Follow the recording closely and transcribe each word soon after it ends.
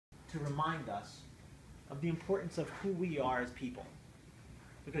to remind us of the importance of who we are as people.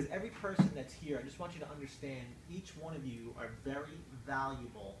 Because every person that's here, I just want you to understand, each one of you are very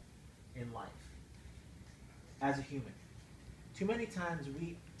valuable in life as a human. Too many times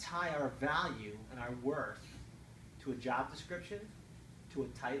we tie our value and our worth to a job description, to a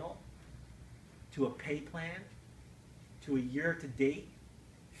title, to a pay plan, to a year-to-date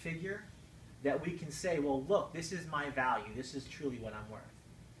figure, that we can say, well, look, this is my value. This is truly what I'm worth.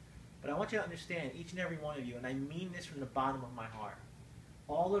 But I want you to understand, each and every one of you, and I mean this from the bottom of my heart,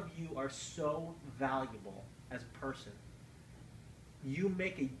 all of you are so valuable as a person. You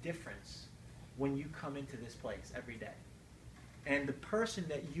make a difference when you come into this place every day. And the person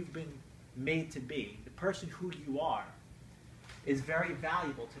that you've been made to be, the person who you are, is very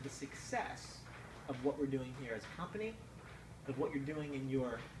valuable to the success of what we're doing here as a company, of what you're doing in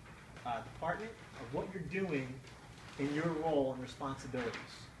your department, of what you're doing in your role and responsibilities.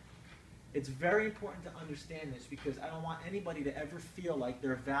 It's very important to understand this, because I don't want anybody to ever feel like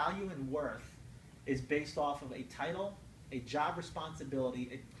their value and worth is based off of a title, a job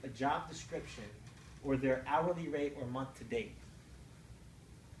responsibility, a job description, or their hourly rate or month to date.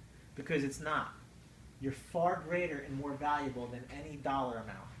 Because it's not. You're far greater and more valuable than any dollar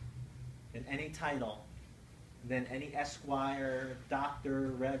amount, than any title, than any esquire, doctor,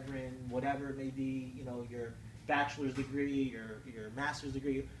 reverend, whatever it may be, you know, your bachelor's degree, your master's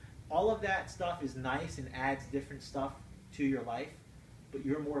degree. All of that stuff is nice and adds different stuff to your life, but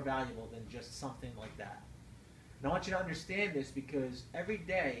you're more valuable than just something like that. And I want you to understand this, because every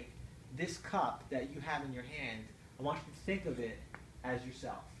day, this cup that you have in your hand, I want you to think of it as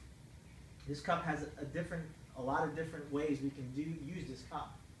yourself. This cup has a lot of different ways we can use this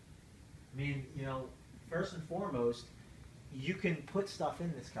cup. I mean, you know, first and foremost, you can put stuff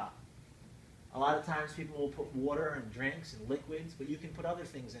in this cup. A lot of times people will put water and drinks and liquids, but you can put other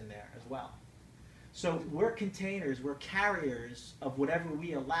things in there as well. So we're containers, we're carriers of whatever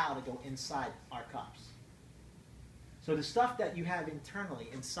we allow to go inside our cups. So the stuff that you have internally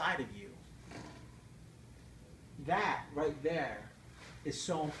inside of you, that right there is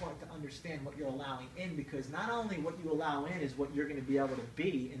so important to understand what you're allowing in, because not only what you allow in is what you're going to be able to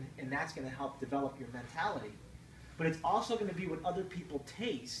be, and that's going to help develop your mentality, but it's also going to be what other people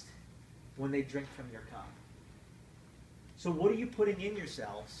taste when they drink from your cup. So what are you putting in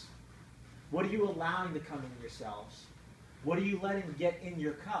yourselves? What are you allowing to come in yourselves? What are you letting get in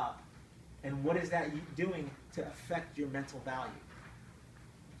your cup? And what is that doing to affect your mental value?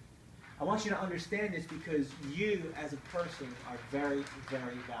 I want you to understand this, because you as a person are very,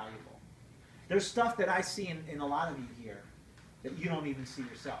 very valuable. There's stuff that I see in a lot of you here that you don't even see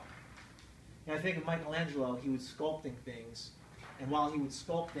yourself. And I think of Michelangelo, he was sculpting things, and while he would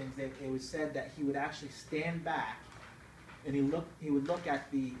sculpt things, it was said that he would actually stand back and he would look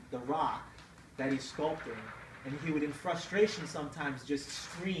at the rock that he's sculpting, and he would in frustration sometimes just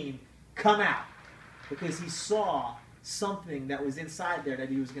scream, "Come out!" because he saw something that was inside there that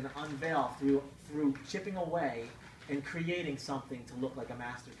he was going to unveil through chipping away and creating something to look like a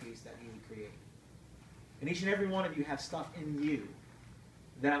masterpiece that he would create. And each and every one of you have stuff in you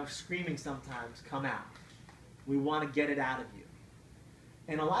that I'm screaming sometimes, "Come out." We want to get it out of you.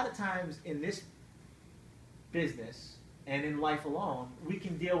 And a lot of times in this business and in life alone, we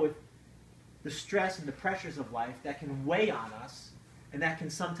can deal with the stress and the pressures of life that can weigh on us, and that can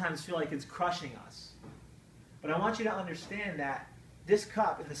sometimes feel like it's crushing us. But I want you to understand that this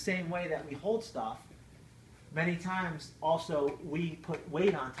cup, in the same way that we hold stuff, many times also we put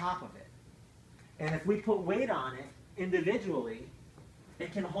weight on top of it. And if we put weight on it individually,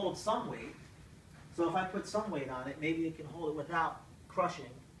 it can hold some weight. So if I put some weight on it, maybe it can hold it without crushing.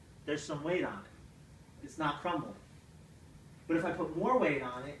 There's some weight on it. It's not crumbling. But if I put more weight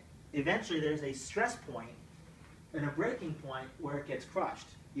on it, eventually there's a stress point and a breaking point where it gets crushed.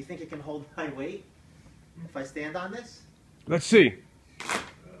 You think it can hold my weight if I stand on this? Let's see.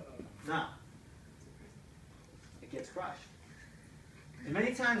 No. It gets crushed. And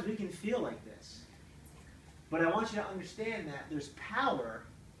many times we can feel like this. But I want you to understand that there's power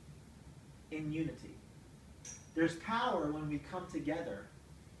in unity. There's power when we come together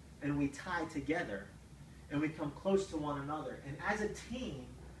and we tie together and we come close to one another. And as a team,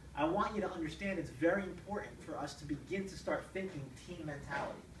 I want you to understand it's very important for us to begin to start thinking team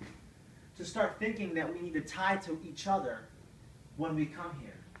mentality. To start thinking that we need to tie to each other when we come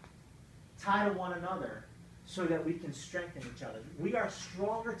here. Tie to one another so that we can strengthen each other. We are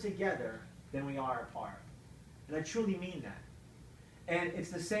stronger together than we are apart. And I truly mean that. And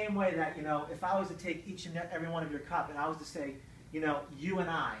it's the same way that, you know, if I was to take each and every one of your cup and I was to say, you know, you and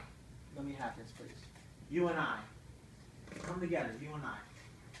I, let me have this please. You and I, come together, you and I.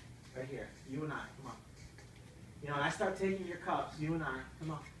 Right here. You and I. Come on. You know, and I start taking your cups. You and I.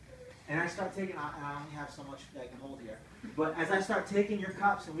 Come on. And I start taking, and I only have so much that I can hold here. But as I start taking your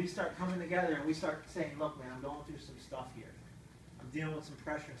cups and we start coming together and we start saying, look, man, I'm going through some stuff here. I'm dealing with some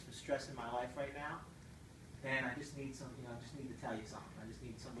pressure and some stress in my life right now. And I just need some, you know, I just need to tell you something. I just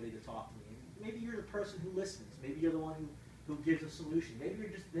need somebody to talk to me. And maybe you're the person who listens. Maybe you're the one who gives a solution. Maybe you're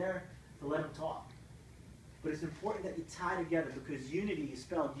just there to let them talk. But it's important that you tie together because unity is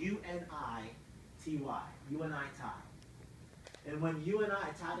spelled U-N-I-T-Y. You and I tie. And when you and I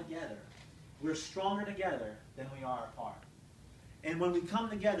tie together, we're stronger together than we are apart. And when we come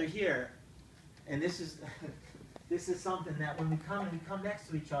together here, and this is this is something that when we come next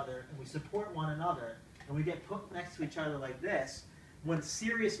to each other and we support one another and we get put next to each other like this, when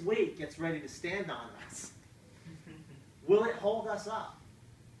serious weight gets ready to stand on us, will it hold us up?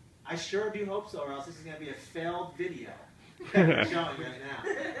 I sure do hope so, or else this is going to be a failed video that I'm showing right now.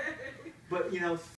 But, you know,